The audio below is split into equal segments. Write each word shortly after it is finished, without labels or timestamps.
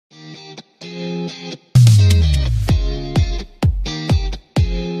Guys,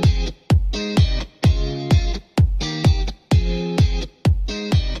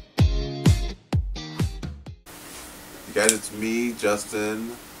 it's me,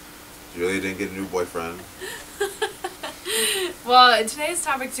 Justin. Julia didn't get a new boyfriend. Well, today's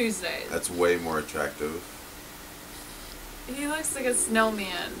Topic Tuesday. That's way more attractive. He looks like a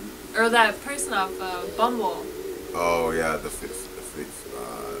snowman. Or that person off Bumble. Oh, yeah,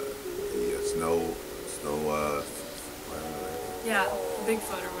 Yeah,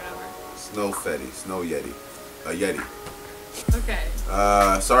 Bigfoot or whatever. Snow Fetty, Snow Yeti. Yeti. Okay.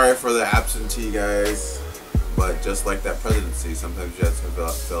 Sorry for the absentee, guys. But just like that presidency, sometimes you have to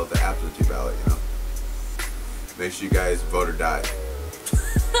fill out the absentee ballot, you know? Make sure you guys vote or die.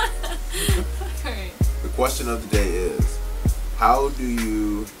 Alright. The question of the day is, how do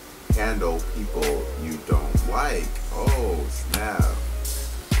you handle people you don't like? Oh, snap.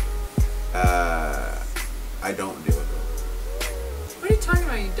 I don't deal with them. What are you talking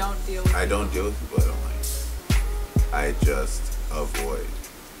about? You don't deal with? I don't deal with people I don't like. I just avoid.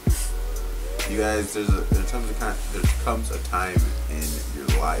 You guys, there comes a time in your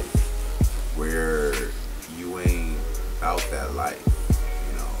life where you ain't about that life.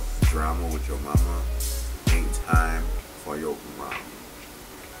 You know, drama with your mama ain't time for your mama.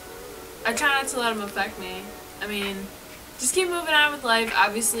 I try not to let them affect me. I mean, just keep moving on with life.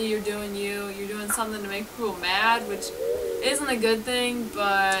 Obviously, you're doing you. You're doing something to make people mad, which isn't a good thing,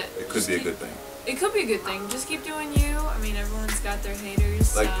 but it could be a good thing. It could be a good thing. Just keep doing you. I mean, everyone's got their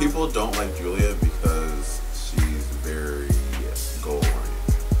haters. Like, people don't like Julia because she's very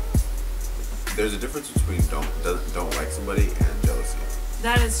goal-oriented. There's a difference between don't like somebody and jealousy.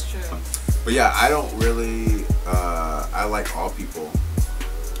 That is true. But yeah, I don't really, I like all people.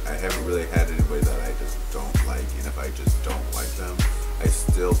 I haven't really had anybody that I just don't like, and if I just don't like them, I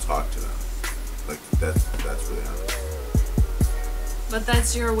still talk to them. Like, that's really how it is. But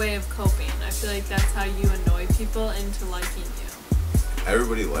that's your way of coping. I feel like that's how you annoy people into liking you.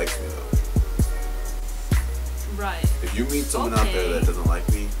 Everybody likes me, though. Right. If you meet someone out there that doesn't like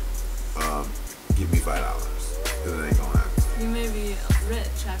me, give me $5, because it ain't gonna happen. You may be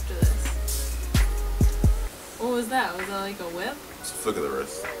rich after this. What was that? Was that like a whip? It's a flick of the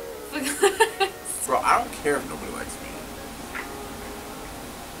wrist. Flick of the wrist. Bro, I don't care if nobody likes me.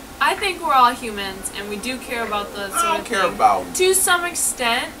 I think we're all humans, and we do care about the sort I don't of care thing about to some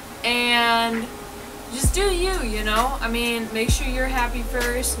extent, and just do you, you know? I mean, make sure you're happy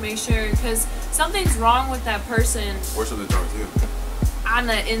first, make sure, because something's wrong with that person. Or something's wrong with you. On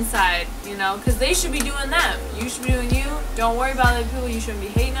the inside, you know? Because they should be doing them. You should be doing you. Don't worry about other people. You shouldn't be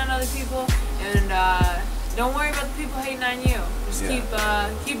hating on other people, and don't worry about the people hating on you. Just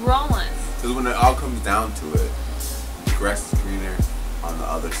keep rolling. Because when it all comes down to it, the grass is greener on the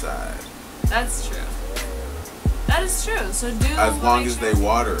other side. That's true. That is true. So do as long as they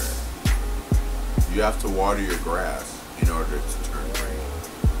water it. You have to water your grass in order to turn green.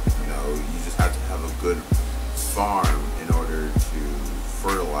 You know, you just have to have a good farm in order to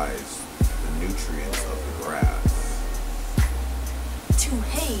fertilize the nutrients of the grass. To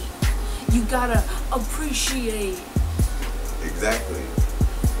hate, you gotta appreciate. Exactly.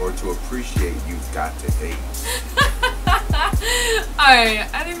 Or to appreciate, you've got to hate. Alright,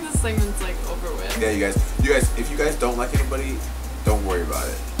 I think this segment's like over with. Yeah, you guys, if you guys don't like anybody, don't worry about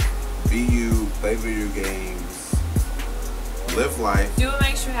it. Be you, play video games, live life. Do what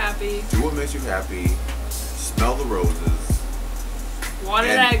makes you happy. Do what makes you happy. Smell the roses. Water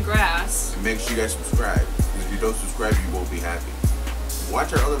that grass. And make sure you guys subscribe. Because if you don't subscribe, you won't be happy.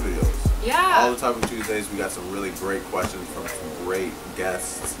 Watch our other videos. Yeah. All the Topic Tuesdays, we got some really great questions from some great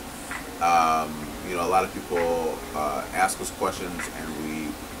guests. You know, a lot of people ask us questions and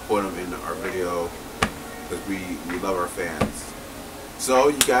we put them in our video because we love our fans. So,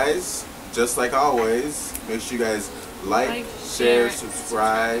 you guys, just like always, make sure you guys like share,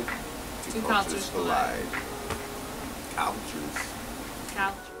 subscribe to Cultures Collide. Cultures.